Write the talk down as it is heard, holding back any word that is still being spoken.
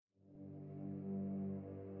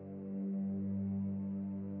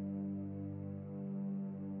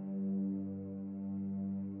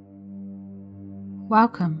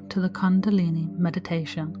Welcome to the Kundalini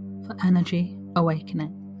meditation for energy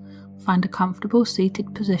awakening. Find a comfortable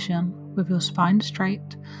seated position with your spine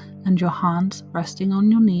straight and your hands resting on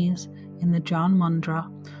your knees in the Jaan Mudra,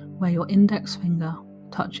 where your index finger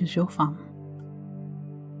touches your thumb.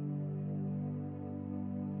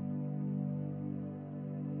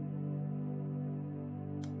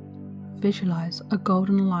 Visualize a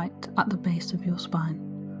golden light at the base of your spine.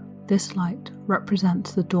 This light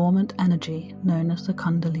represents the dormant energy known as the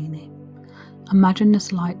Kundalini. Imagine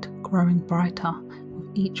this light growing brighter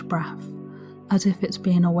with each breath, as if it's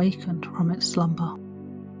being awakened from its slumber.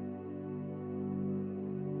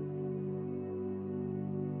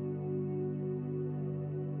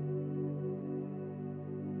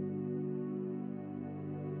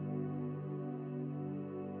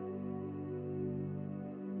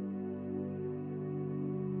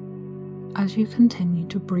 As you continue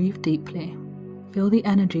to breathe deeply, feel the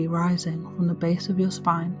energy rising from the base of your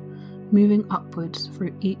spine, moving upwards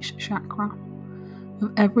through each chakra.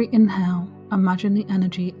 With every inhale, imagine the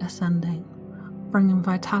energy ascending, bringing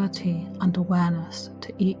vitality and awareness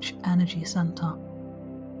to each energy center.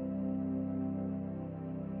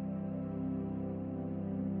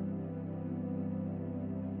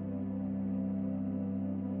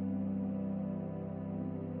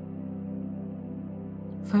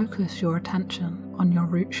 Focus your attention on your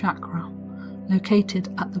root chakra, located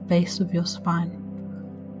at the base of your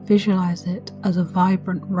spine. Visualize it as a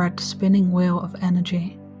vibrant red spinning wheel of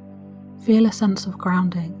energy. Feel a sense of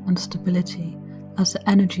grounding and stability as the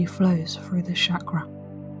energy flows through this chakra.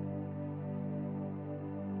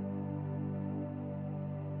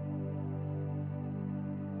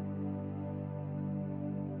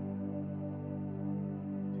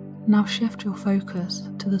 Now shift your focus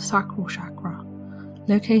to the sacral chakra,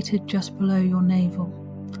 located just below your navel.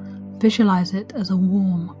 Visualize it as a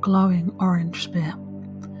warm, glowing orange spear.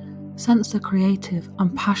 Sense the creative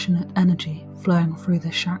and passionate energy flowing through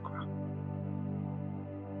this chakra.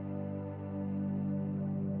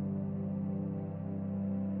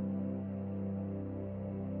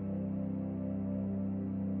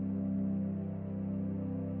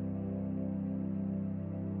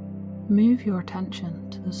 Move your attention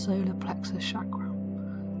to the solar plexus chakra,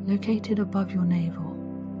 located above your navel.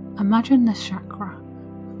 Imagine this chakra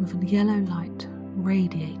with yellow light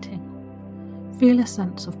radiating. Feel a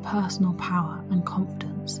sense of personal power and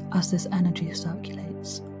confidence as this energy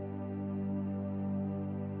circulates.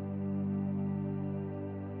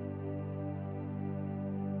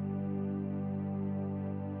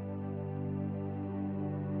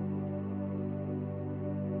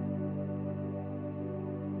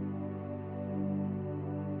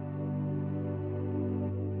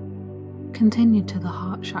 Continue to the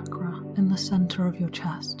heart chakra in the center of your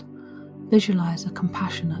chest. Visualize a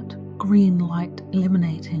compassionate, green light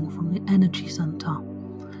emanating from the energy center.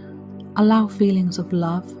 Allow feelings of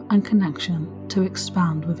love and connection to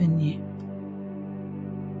expand within you.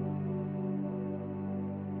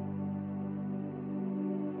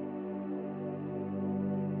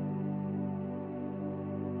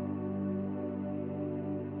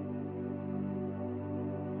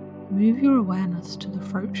 Move your awareness to the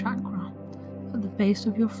throat chakra. At the base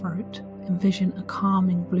of your throat, envision a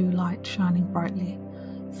calming blue light shining brightly.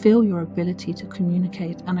 Feel your ability to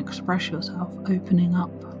communicate and express yourself opening up.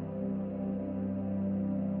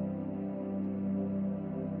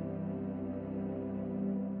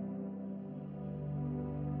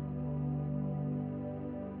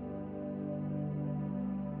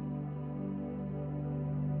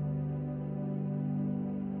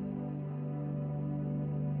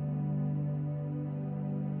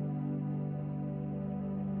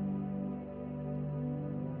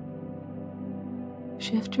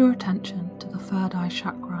 Shift your attention to the third eye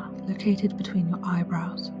chakra, located between your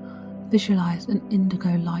eyebrows. Visualize an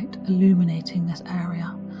indigo light illuminating this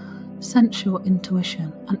area. Sense your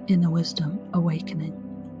intuition and inner wisdom awakening.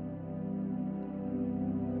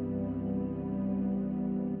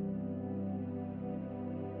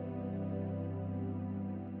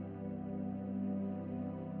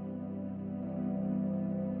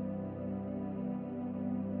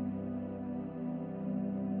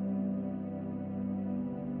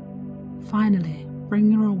 Finally, bring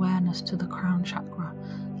your awareness to the crown chakra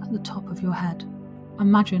at the top of your head.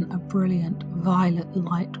 Imagine a brilliant violet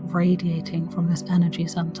light radiating from this energy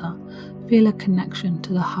center. Feel a connection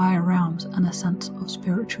to the higher realms and a sense of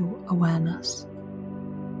spiritual awareness.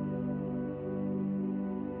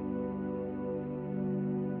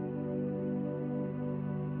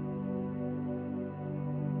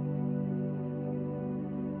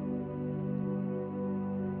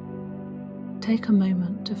 Take a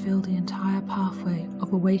moment to feel the entire pathway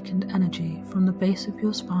of awakened energy from the base of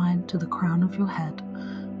your spine to the crown of your head.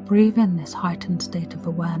 Breathe in this heightened state of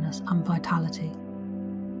awareness and vitality.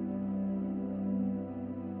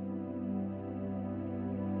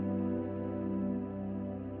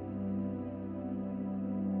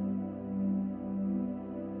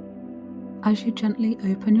 As you gently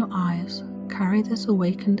open your eyes, carry this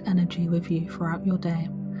awakened energy with you throughout your day.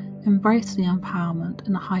 Embrace the empowerment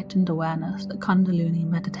and heightened awareness that Kundalini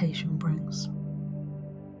meditation brings.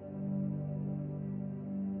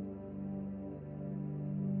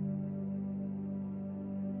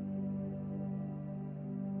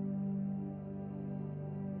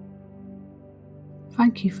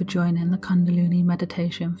 Thank you for joining the Kundalini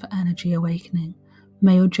meditation for energy awakening.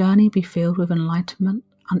 May your journey be filled with enlightenment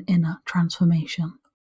and inner transformation.